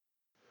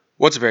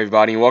What's up,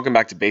 everybody, and welcome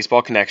back to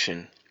Baseball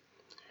Connection.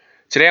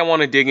 Today, I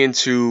want to dig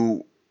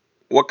into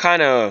what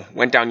kind of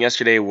went down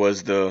yesterday.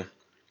 Was the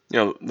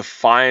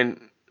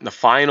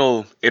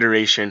final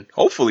iteration,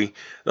 hopefully,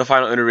 the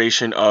final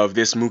iteration of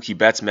this Mookie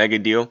Betts mega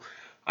deal.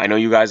 I know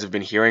you guys have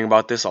been hearing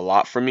about this a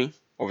lot from me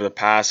over the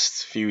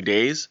past few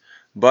days,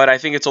 but I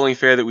think it's only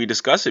fair that we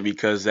discuss it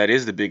because that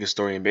is the biggest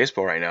story in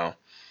baseball right now.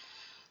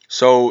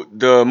 So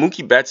the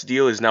Mookie Betts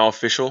deal is now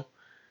official.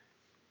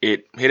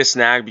 It hit a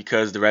snag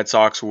because the Red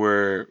Sox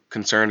were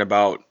concerned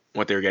about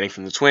what they were getting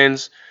from the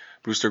Twins.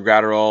 Brusdar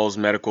Graterol's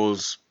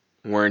medicals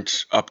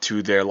weren't up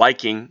to their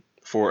liking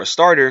for a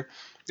starter.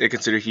 They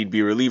considered he'd be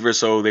a reliever,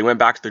 so they went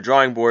back to the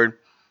drawing board,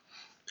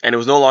 and it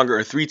was no longer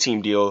a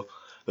three-team deal.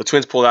 The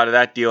Twins pulled out of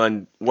that deal,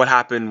 and what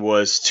happened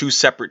was two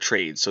separate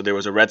trades. So there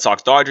was a Red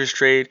Sox-Dodgers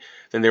trade,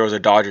 then there was a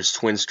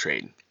Dodgers-Twins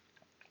trade.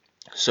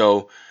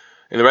 So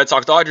in the Red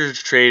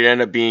Sox-Dodgers trade, it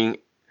ended up being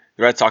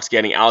the Red Sox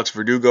getting Alex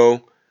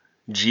Verdugo,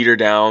 Jeter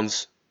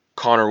Downs,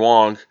 Connor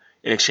Wong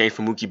in exchange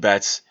for Mookie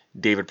Betts,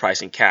 David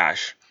Price, and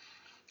cash.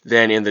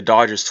 Then in the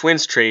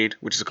Dodgers-Twins trade,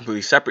 which is a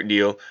completely separate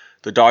deal,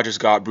 the Dodgers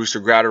got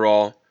Brusdar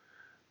Graterol,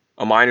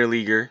 a minor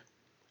leaguer,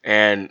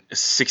 and a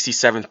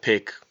 67th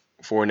pick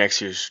for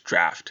next year's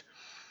draft.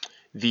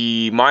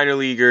 The minor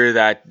leaguer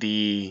that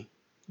the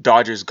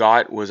Dodgers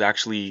got was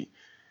actually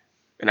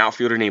an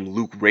outfielder named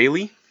Luke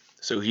Raley,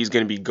 so he's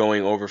going to be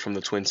going over from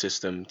the Twin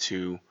system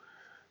to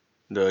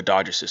the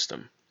Dodger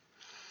system.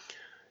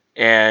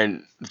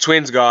 And the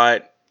Twins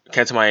got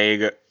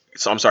Kenta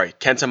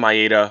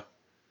Maeda,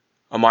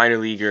 a minor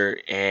leaguer,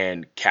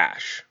 and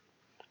cash.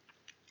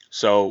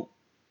 So,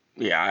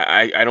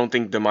 yeah, I don't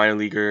think the minor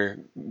leaguer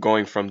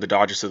going from the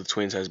Dodgers to the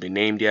Twins has been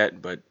named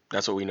yet, but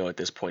that's what we know at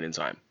this point in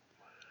time.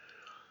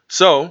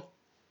 So,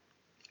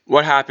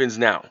 what happens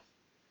now?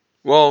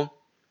 Well,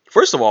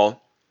 first of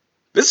all,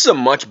 this is a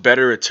much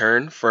better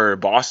return for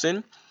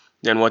Boston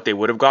than what they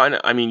would have gotten.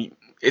 I mean,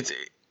 it's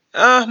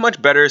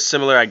much better,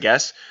 similar, I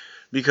guess,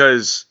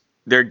 because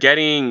they're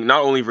getting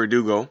not only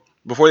Verdugo.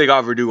 Before they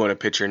got Verdugo and a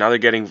pitcher, now they're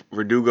getting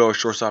Verdugo, a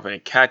shortstop, and a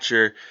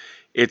catcher.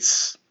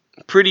 It's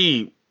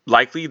pretty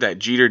likely that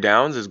Jeter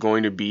Downs is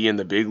going to be in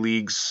the big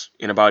leagues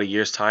in about a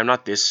year's time.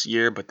 Not this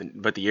year, but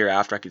the year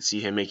after. I could see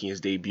him making his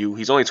debut.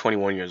 He's only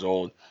 21 years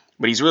old,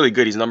 but he's really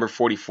good. He's number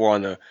 44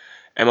 on the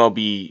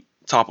MLB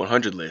Top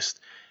 100 list.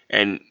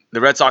 And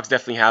the Red Sox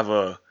definitely have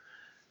a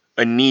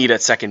need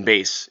at second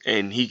base,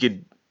 and he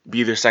could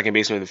be their second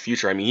baseman in the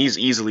future. I mean, he's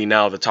easily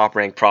now the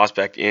top-ranked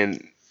prospect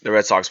in the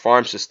Red Sox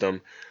farm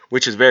system,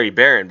 which is very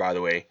barren, by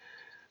the way.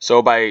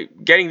 So by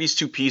getting these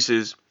two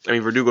pieces, I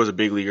mean, Verdugo's a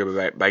big leaguer,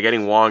 but by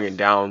getting Wong and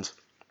Downs,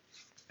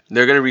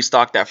 they're going to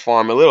restock that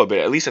farm a little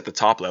bit, at least at the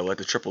top level, at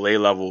the AAA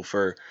level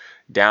for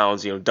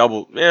Downs. He'll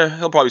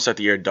probably start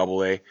the year at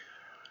AA.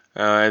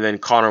 And then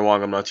Connor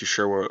Wong, I'm not too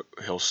sure where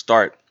he'll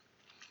start.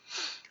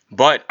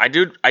 But I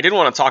did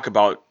want to talk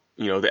about,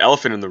 the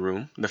elephant in the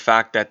room, the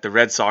fact that the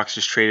Red Sox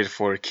just traded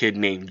for a kid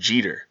named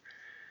Jeter.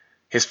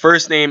 His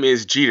first name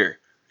is Jeter.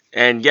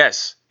 And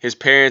yes, his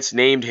parents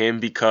named him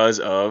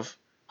because of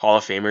Hall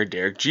of Famer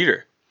Derek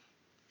Jeter.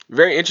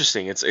 Very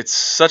interesting. It's just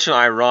such an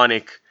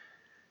ironic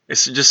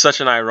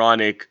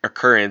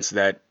occurrence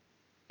that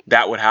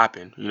would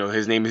happen.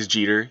 His name is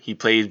Jeter. He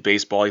plays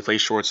baseball. He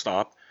plays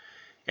shortstop.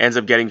 Ends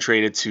up getting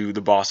traded to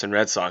the Boston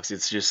Red Sox.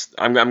 It's just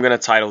I'm gonna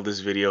title this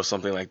video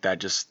something like that,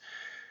 just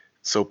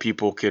so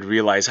people could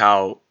realize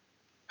how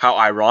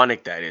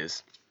ironic that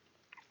is.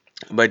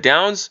 But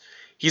Downs,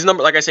 he's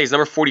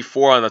number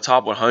 44 on the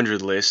top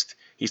 100 list.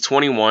 He's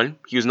 21.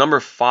 He was number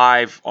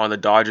 5 on the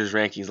Dodgers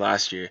rankings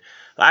last year.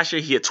 Last year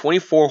he hit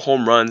 24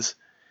 home runs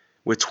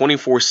with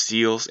 24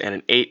 steals and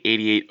an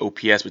 888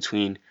 OPS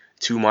between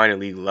two minor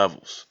league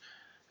levels.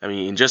 I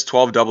mean, in just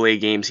 12 AA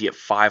games, he hit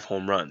 5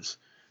 home runs.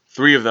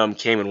 3 of them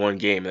came in one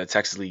game in the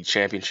Texas League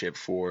Championship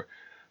for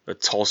the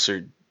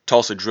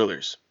Tulsa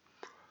Drillers.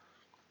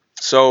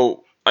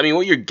 So, I mean,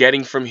 what you're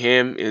getting from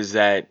him is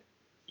that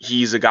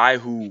he's a guy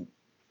who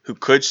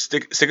could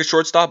stick a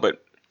shortstop,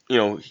 but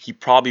he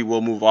probably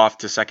will move off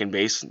to second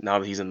base now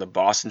that he's in the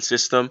Boston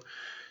system,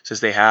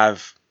 since they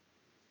have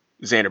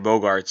Xander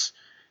Bogaerts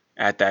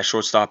at that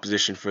shortstop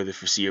position for the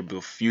foreseeable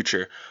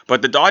future.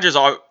 But the Dodgers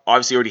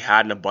obviously already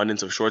had an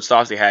abundance of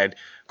shortstops. They had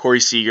Corey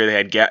Seager, they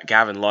had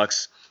Gavin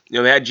Lux.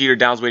 They had Jeter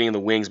Downs waiting in the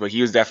wings, but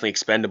he was definitely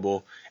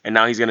expendable, and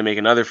now he's going to make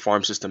another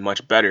farm system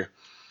much better.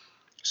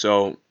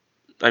 So,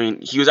 I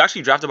mean, he was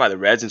actually drafted by the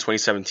Reds in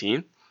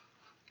 2017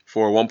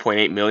 for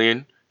 $1.8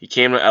 million. He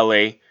came to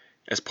LA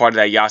as part of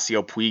that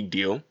Yasiel Puig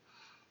deal,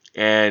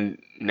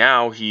 and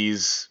now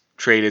he's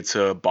traded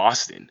to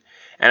Boston.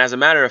 And as a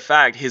matter of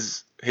fact,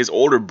 his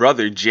older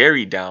brother,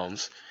 Jerry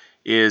Downs,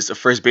 is a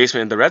first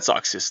baseman in the Red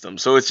Sox system.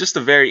 So it's just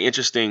a very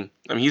interesting,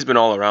 I mean, he's been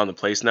all around the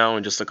place now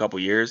in just a couple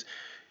years,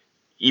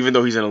 even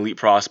though he's an elite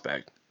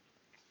prospect.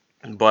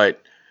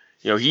 But,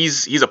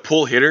 he's a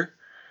pull hitter.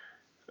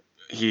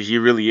 He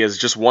really is.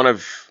 Just one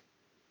of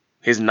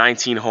his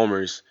 19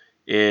 homers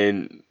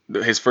in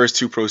his first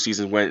 2 pro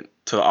seasons went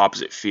to the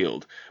opposite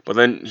field. But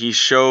then he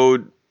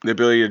showed the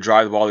ability to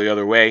drive the ball the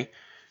other way.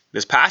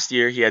 This past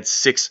year, he had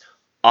 6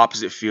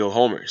 opposite field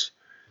homers.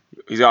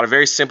 He's got a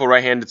very simple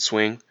right-handed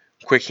swing,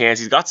 quick hands.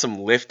 He's got some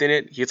lift in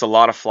it. He hits a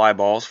lot of fly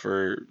balls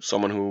for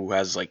someone who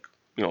has like,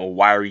 a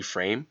wiry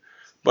frame,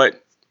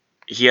 but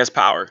he has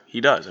power. He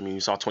does. I mean,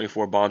 you saw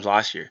 24 bombs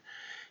last year.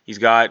 He's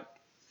got,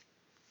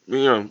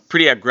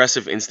 pretty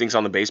aggressive instincts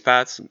on the base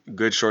paths,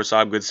 good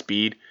shortstop, good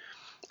speed,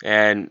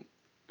 and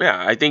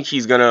yeah, I think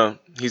he's gonna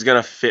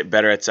fit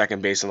better at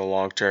second base in the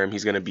long term.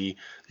 He's gonna be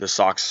the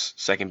Sox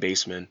second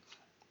baseman.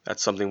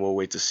 That's something we'll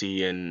wait to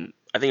see in,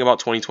 I think, about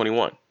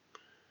 2021.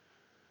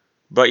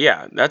 But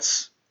yeah,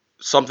 that's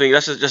something.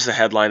 That's just a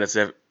headline that's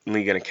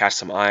definitely gonna catch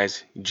some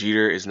eyes.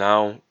 Jeter is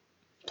now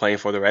playing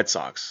for the Red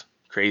Sox.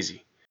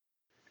 Crazy.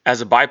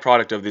 As a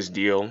byproduct of this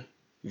deal,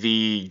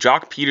 the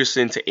Joc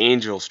Pederson to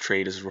Angels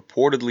trade is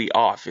reportedly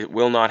off. It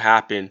will not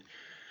happen.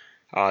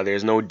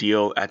 There's no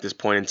deal at this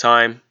point in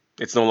time.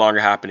 It's no longer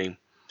happening.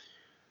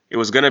 It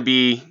was going to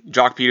be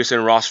Joc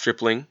Pederson, Ross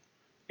Stripling,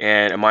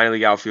 and a minor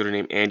league outfielder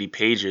named Andy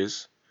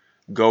Pages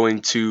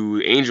going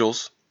to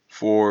Angels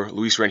for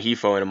Luis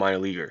Rengifo and a minor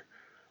leaguer.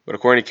 But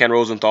according to Ken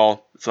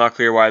Rosenthal, it's not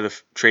clear why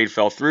the trade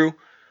fell through,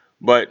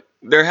 but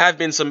there have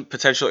been some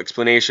potential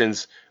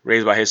explanations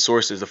raised by his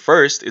sources. The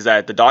first is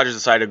that the Dodgers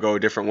decided to go a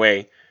different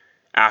way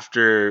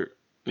after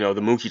the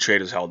Mookie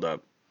trade was held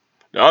up.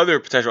 The other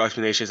potential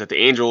explanation is that the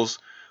Angels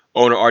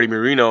owner Artie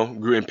Moreno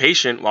grew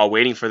impatient while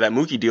waiting for that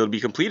Mookie deal to be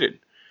completed.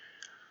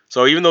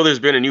 So even though there's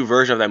been a new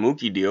version of that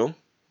Mookie deal,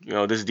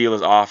 this deal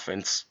is off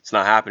and it's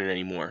not happening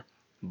anymore.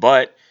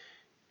 But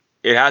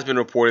it has been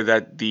reported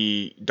that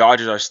the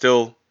Dodgers are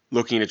still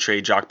looking to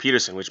trade Joc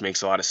Pederson, which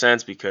makes a lot of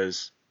sense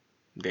because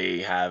they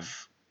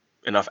have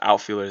enough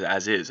outfielders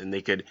as is, and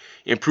they could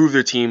improve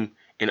their team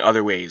in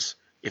other ways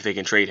if they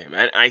can trade him.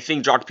 And I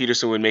think Joc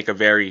Pederson would make a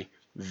very,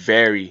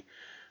 very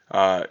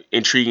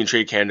intriguing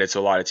trade candidate to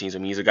a lot of teams. I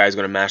mean, he's a guy who's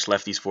going to mash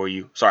lefties for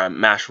you. Sorry,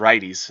 mash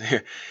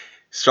righties.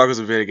 Struggles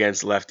a bit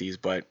against lefties,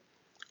 but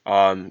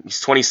he's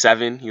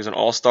 27. He was an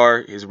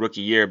all-star his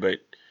rookie year, but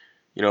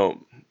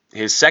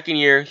his second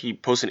year he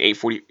posted an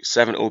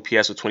 847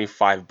 OPS with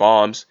 25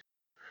 bombs,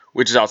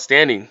 which is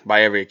outstanding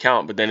by every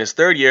account. But then his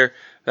third year,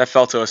 that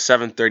fell to a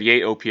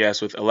 738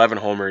 OPS with 11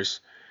 homers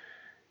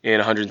in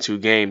 102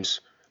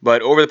 games.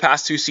 But over the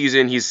past two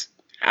seasons, he's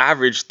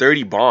averaged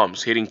 30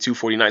 bombs, hitting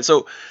 249.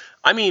 So,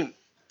 I mean,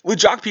 with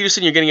Joc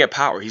Pederson, you're going to get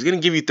power. He's going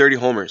to give you 30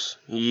 homers.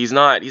 He's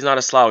not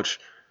a slouch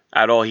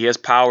at all. He has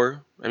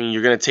power. I mean,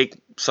 you're going to take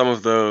some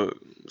of the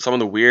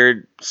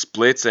weird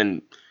splits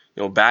and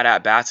bad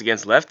at bats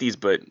against lefties,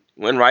 but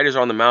when riders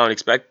are on the mound,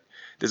 expect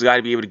this guy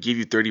to be able to give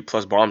you 30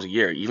 plus bombs a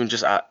year, even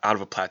just out of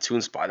a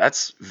platoon spot.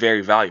 That's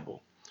very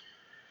valuable.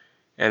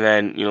 And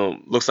then,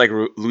 looks like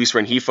Luis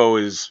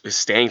Rengifo is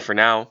staying for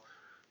now.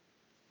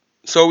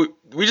 So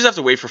we just have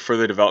to wait for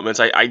further developments.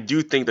 I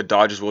do think the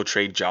Dodgers will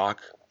trade Joc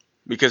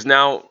because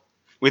now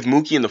with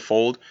Mookie in the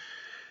fold,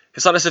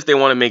 it's not as if they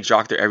want to make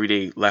Joc their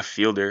everyday left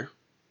fielder.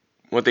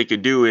 What they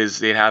could do is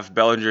they'd have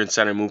Bellinger in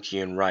center,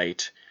 Mookie in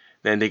right.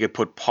 Then they could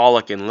put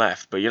Pollock in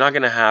left. But you're not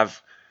going to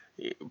have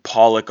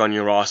Pollock on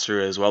your roster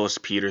as well as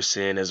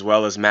Peterson, as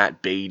well as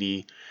Matt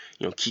Beatty,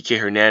 Kike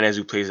Hernandez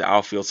who plays the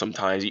outfield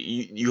sometimes.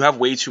 You have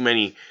way too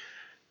many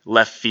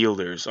left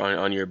fielders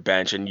on your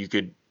bench, and you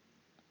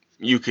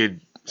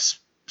could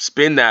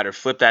spin that or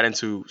flip that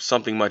into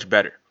something much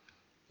better,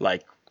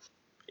 like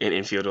an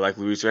infielder like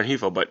Luis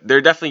Rengifo. But there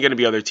are definitely going to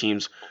be other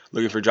teams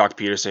looking for Joc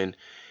Pederson.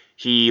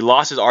 He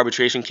lost his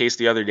arbitration case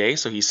the other day,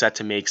 so he's set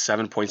to make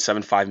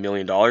 $7.75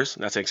 million.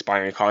 That's an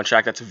expiring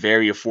contract. That's a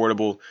very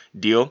affordable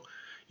deal.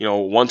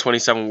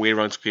 127 weighted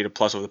runs created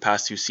plus over the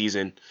past two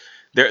seasons.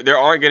 There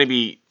aren't going to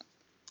be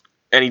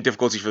any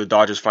difficulty for the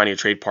Dodgers finding a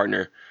trade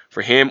partner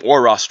for him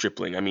or Ross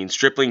Stripling. I mean,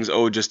 Stripling's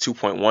owed just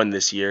 2.1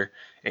 this year,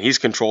 and he's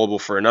controllable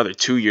for another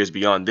 2 years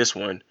beyond this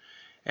one.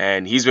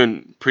 And he's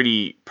been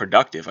pretty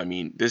productive. I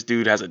mean, this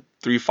dude has a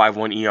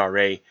 3.51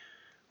 ERA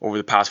over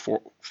the past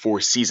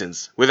four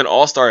seasons with an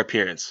all-star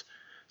appearance.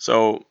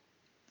 So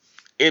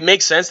it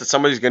makes sense that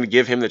somebody's going to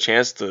give him the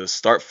chance to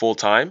start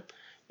full-time.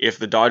 If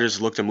the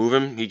Dodgers look to move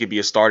him, he could be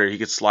a starter. He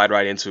could slide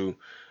right into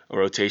a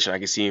rotation. I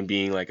could see him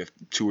being like a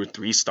 2 or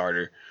 3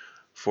 starter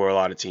for a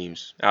lot of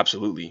teams.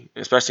 Absolutely.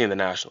 Especially in the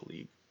National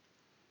League.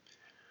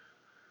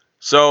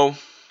 So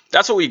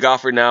that's what we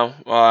got for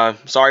now.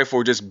 Sorry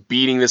for just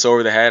beating this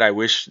over the head. I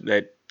wish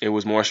that it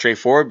was more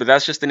straightforward, but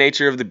that's just the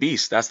nature of the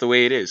beast. That's the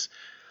way it is.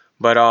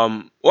 But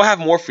we'll have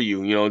more for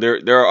you.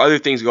 There are other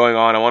things going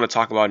on. I want to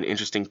talk about an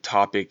interesting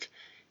topic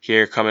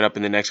here coming up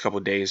in the next couple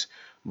of days.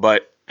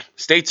 But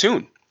stay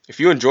tuned. If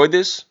you enjoyed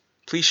this,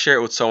 please share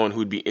it with someone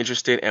who'd be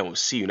interested, and we'll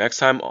see you next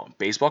time on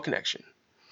Baseball Connection.